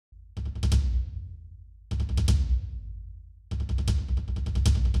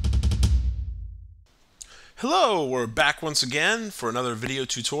Hello, we're back once again for another video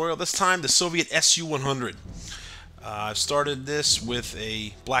tutorial, this time the Soviet SU-100. I've started this with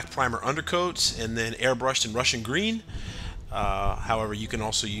a black primer undercoat and then airbrushed in Russian green. However, you can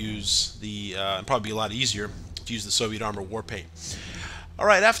also use the, probably be a lot easier to use the Soviet Armor War Paint.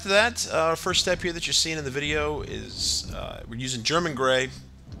 Alright, after that, first step here that you're seeing in the video is we're using German gray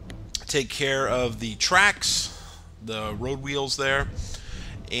to take care of the tracks, the road wheels there,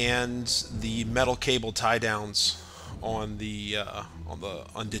 and the metal cable tie downs on the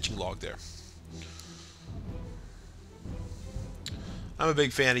unditching log there. I'm a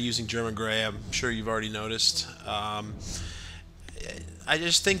big fan of using German gray. I'm sure you've already noticed. I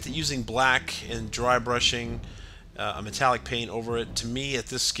just think that using black and dry brushing a metallic paint over it, to me at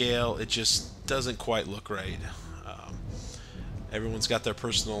this scale, it just doesn't quite look right. Everyone's got their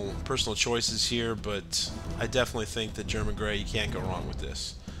personal choices here, but I definitely think that German gray, you can't go wrong with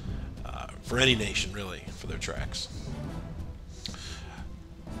this. For any nation, really, for their tracks.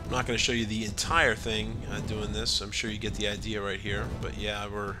 I'm not going to show you the entire thing doing this. I'm sure you get the idea right here. But yeah,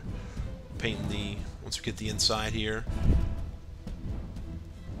 we're painting once we get the inside here,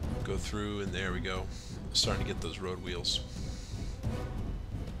 go through, and there we go. Starting to get those road wheels.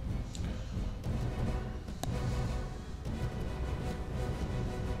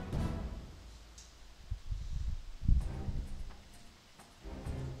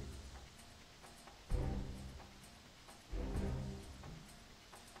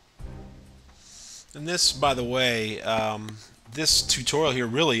 And this, by the way, this tutorial here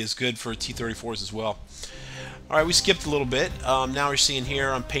really is good for T-34s as well. Alright, we skipped a little bit. Now we're seeing here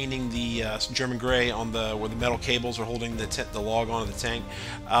I'm painting the German gray on where the metal cables are holding the log onto the tank.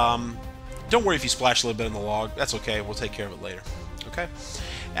 Don't worry if you splash a little bit on the log. That's okay. We'll take care of it later. Okay?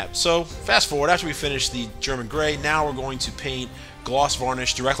 So, fast forward. After we finish the German gray, now we're going to paint gloss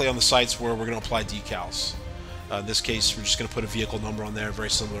varnish directly on the sites where we're going to apply decals. In this case, we're just going to put a vehicle number on there, very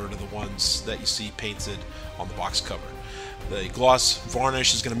similar to the ones that you see painted on the box cover. The gloss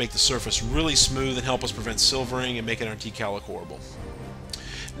varnish is going to make the surface really smooth and help us prevent silvering and making our decal look horrible.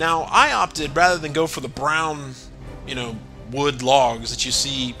 Now, I opted, rather than go for the brown, wood logs that you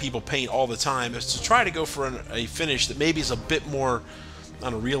see people paint all the time, is to try to go for a finish that maybe is a bit more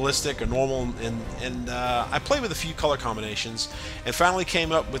realistic or normal, and I played with a few color combinations and finally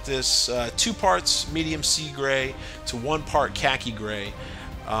came up with this 2 parts medium sea gray to 1 part khaki gray.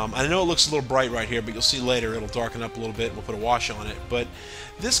 I know it looks a little bright right here, but you'll see later it'll darken up a little bit and we'll put a wash on it. But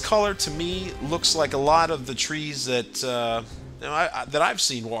this color to me looks like a lot of the trees that that I've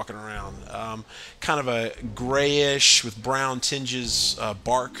seen walking around. Kind of a grayish with brown tinges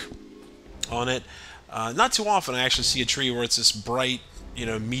bark on it. Not too often I actually see a tree where it's this bright,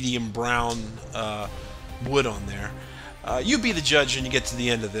 medium brown wood on there. You be the judge when you get to the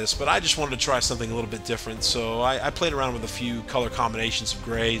end of this, but I just wanted to try something a little bit different, so I played around with a few color combinations of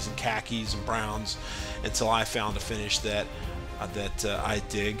grays and khakis and browns until I found a finish that I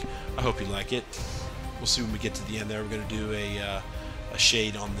dig. I hope you like it. We'll see when we get to the end there. We're going to do a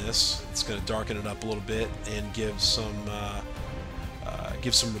shade on this. It's going to darken it up a little bit and give some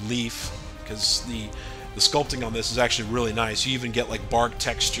relief, because the sculpting on this is actually really nice. You even get like bark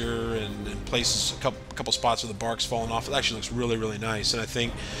texture and places, a couple spots where the bark's falling off. It actually looks really, really nice. And I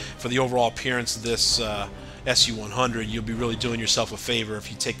think for the overall appearance of this SU-100, you'll be really doing yourself a favor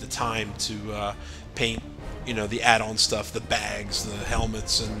if you take the time to paint, the add-on stuff, the bags, the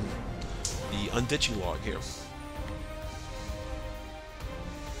helmets, and the unditching log here.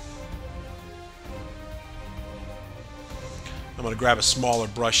 I'm going to grab a smaller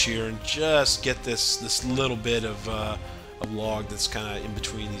brush here and just get this little bit of log that's kind of in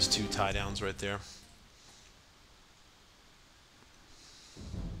between these 2 tie downs right there.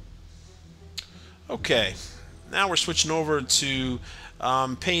 Okay, now we're switching over to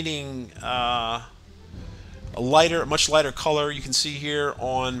painting a much lighter color. You can see here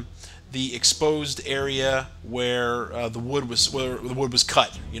on the exposed area where the wood was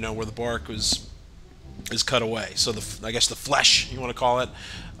cut. Where the bark is cut away. So I guess the flesh, you want to call it,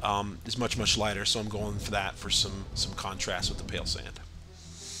 is much lighter. So I'm going for that for some contrast with the pale sand.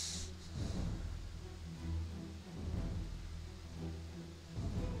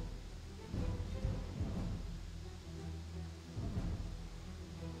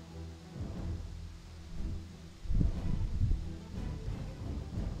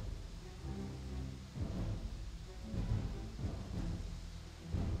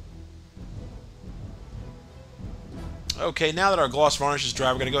 Okay, now that our gloss varnish is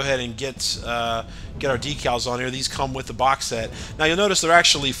dry, we're going to go ahead and get our decals on here. These come with the box set. Now you'll notice there are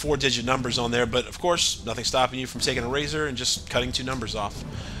actually 4-digit numbers on there, but of course nothing stopping you from taking a razor and just cutting 2 numbers off.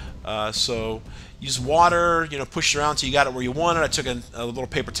 So use water, push it around until you got it where you want it. I took a little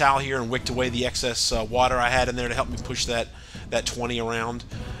paper towel here and wicked away the excess water I had in there to help me push that 20 around.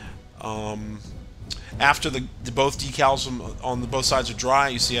 After both decals on both sides are dry,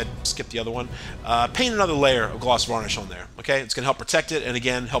 you see I skipped the other one, paint another layer of gloss varnish on there. Okay, it's going to help protect it and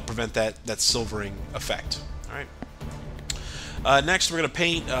again help prevent that silvering effect. All right. Next, we're going to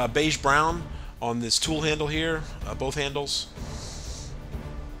paint beige brown on this tool handle here, both handles.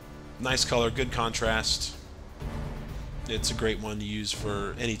 Nice color, good contrast. It's a great one to use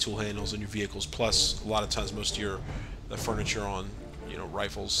for any tool handles in your vehicles. Plus, a lot of times, most of the furniture on,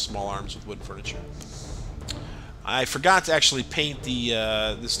 rifles, small arms with wooden furniture. I forgot to actually paint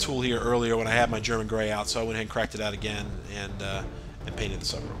this tool here earlier when I had my German gray out, so I went ahead and cracked it out again and painted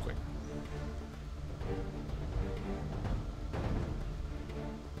this up real quick.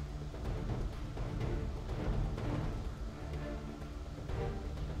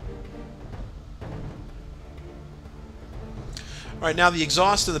 Alright, now the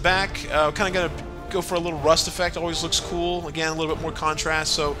exhaust in the back, kind of going to go for a little rust effect. Always looks cool. Again, a little bit more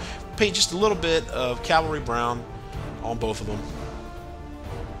contrast. So paint just a little bit of cavalry brown on both of them.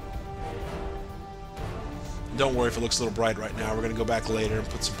 Don't worry if it looks a little bright right now. We're going to go back later and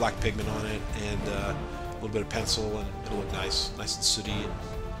put some black pigment on it and a little bit of pencil, and it'll look nice and sooty and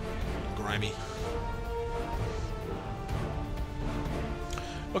grimy.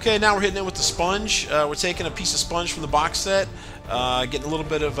 Okay, now we're hitting it with the sponge. We're taking a piece of sponge from the box set, getting a little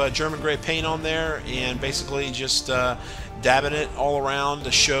bit of German gray paint on there, and basically just dabbing it all around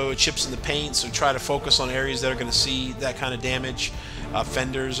to show chips in the paint. So try to focus on areas that are going to see that kind of damage.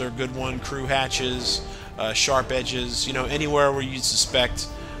 Fenders are a good one, crew hatches, sharp edges, anywhere where you'd suspect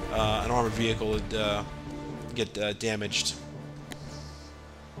an armored vehicle would get damaged.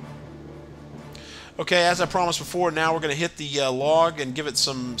 Okay, as I promised before, now we're going to hit the log and give it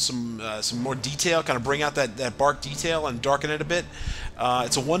some more detail, kind of bring out that bark detail and darken it a bit.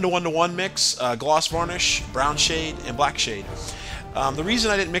 It's a 1-to-1-to-1 mix, gloss varnish, brown shade, and black shade. The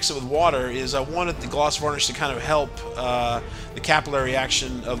reason I didn't mix it with water is I wanted the gloss varnish to kind of help the capillary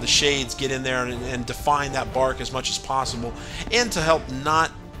action of the shades get in there and define that bark as much as possible, and to help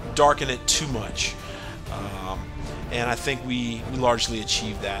not darken it too much. And I think we largely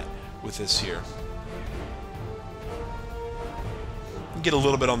achieved that with this here. Get a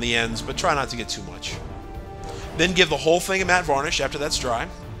little bit on the ends, but try not to get too much. Then give the whole thing a matte varnish after that's dry.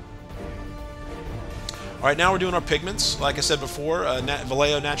 Alright, now we're doing our pigments. Like I said before,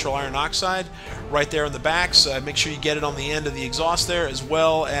 Vallejo Natural Iron Oxide right there in the backs. Make sure you get it on the end of the exhaust there, as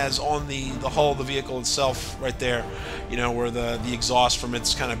well as on the hull of the vehicle itself right there, where the exhaust from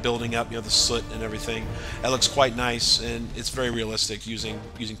it's kind of building up, the soot and everything. That looks quite nice, and it's very realistic using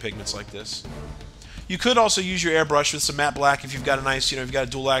pigments like this. You could also use your airbrush with some matte black if you've got a nice, you've got a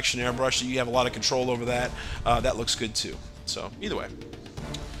dual action airbrush that you have a lot of control over that. That looks good too. So either way.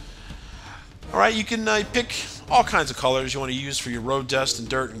 Alright, you can pick all kinds of colors you want to use for your road dust and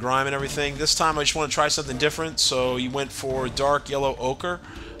dirt and grime and everything. This time I just want to try something different, so you went for dark yellow ochre,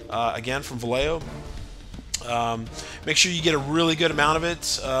 again from Vallejo. Make sure you get a really good amount of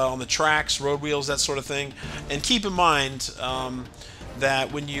it on the tracks, road wheels, that sort of thing. And keep in mind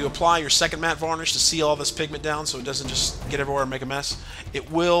that when you apply your second matte varnish to seal all this pigment down so it doesn't just get everywhere and make a mess, it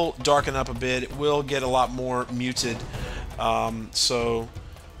will darken up a bit. It will get a lot more muted. So,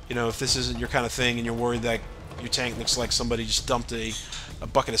 if this isn't your kind of thing and you're worried that your tank looks like somebody just dumped a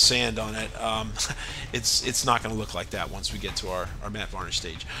bucket of sand on it, it's not going to look like that once we get to our matte varnish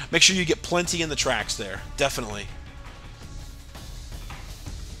stage. Make sure you get plenty in the tracks there, definitely.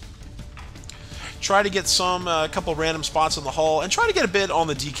 Try to get a couple of random spots on the hull, and try to get a bit on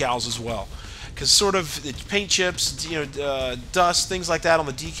the decals as well, because sort of the paint chips, dust, things like that on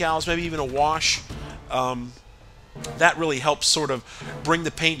the decals, maybe even a wash. That really helps sort of bring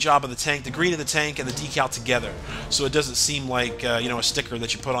the paint job of the tank, the green of the tank, and the decal together, so it doesn't seem like a sticker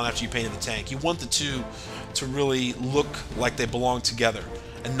that you put on after you painted the tank. You want the two to really look like they belong together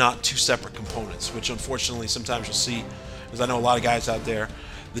and not two separate components, which unfortunately sometimes you'll see, because I know a lot of guys out there,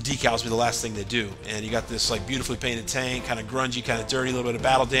 the decals be the last thing they do, and you got this like beautifully painted tank, kind of grungy, kind of dirty, a little bit of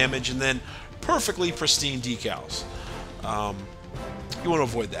battle damage, and then perfectly pristine decals. You want to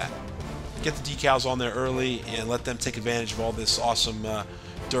avoid that. Get the decals on there early and let them take advantage of all this awesome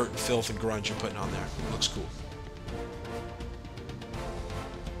dirt and filth and grunge you're putting on there. It looks cool.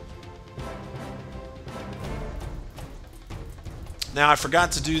 Now, I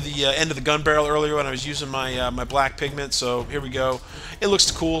forgot to do the end of the gun barrel earlier when I was using my my black pigment, so here we go. It looks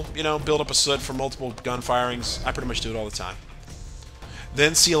cool, build up a soot from multiple gun firings. I pretty much do it all the time.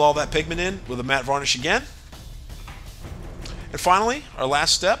 Then seal all that pigment in with a matte varnish again. And finally, our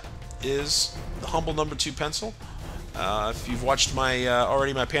last step, is the humble #2 pencil. If you've watched my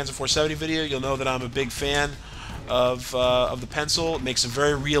already my Panzer 470 video, you'll know that I'm a big fan of the pencil. It makes a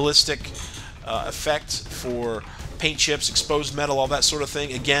very realistic effect for paint chips, exposed metal, all that sort of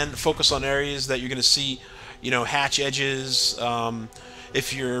thing. Again, focus on areas that you're going to see, hatch edges.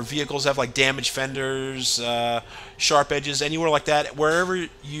 If your vehicles have like damaged fenders, sharp edges, anywhere like that, wherever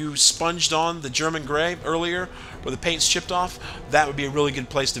you sponged on the German gray earlier, where the paint's chipped off, that would be a really good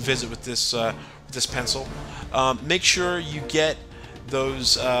place to visit with this pencil. Make sure you get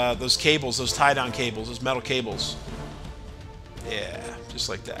those cables, those tie-down cables, those metal cables. Yeah, just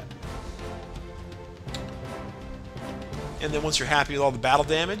like that. And then once you're happy with all the battle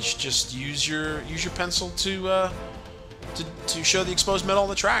damage, just use your pencil to show the exposed metal on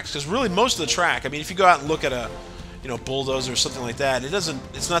the tracks. Because really, most of the track, I mean, if you go out and look at a bulldozer or something like that,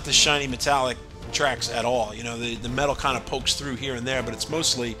 it's not the shiny metallic tracks at all. The metal kind of pokes through here and there, but it's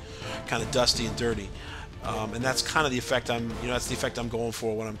mostly kind of dusty and dirty. And that's kind of the effect that's the effect I'm going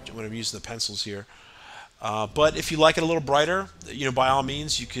for when I'm using the pencils here. But if you like it a little brighter, by all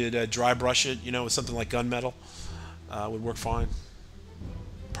means, you could dry brush it, with something like gunmetal. Would work fine.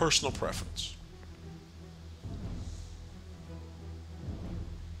 Personal preference.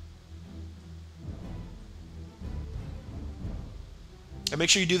 And make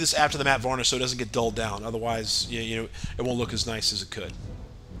sure you do this after the matte varnish so it doesn't get dulled down. Otherwise, it won't look as nice as it could.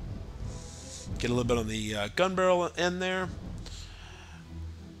 Get a little bit on the gun barrel end there.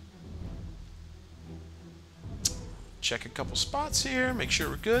 Check a couple spots here. Make sure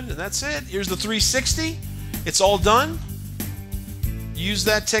we're good. And that's it. Here's the 360. It's all done. Use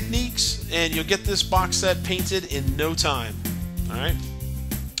that techniques and you'll get this box set painted in no time. Alright.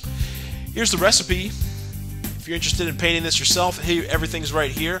 Here's the recipe. If you're interested in painting this yourself, hey, everything's right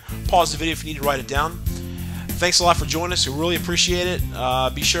here. Pause the video if you need to write it down. Thanks a lot for joining us. We really appreciate it.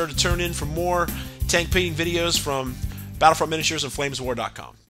 Be sure to turn in for more tank painting videos from Battlefront Miniatures and FlamesWar.com.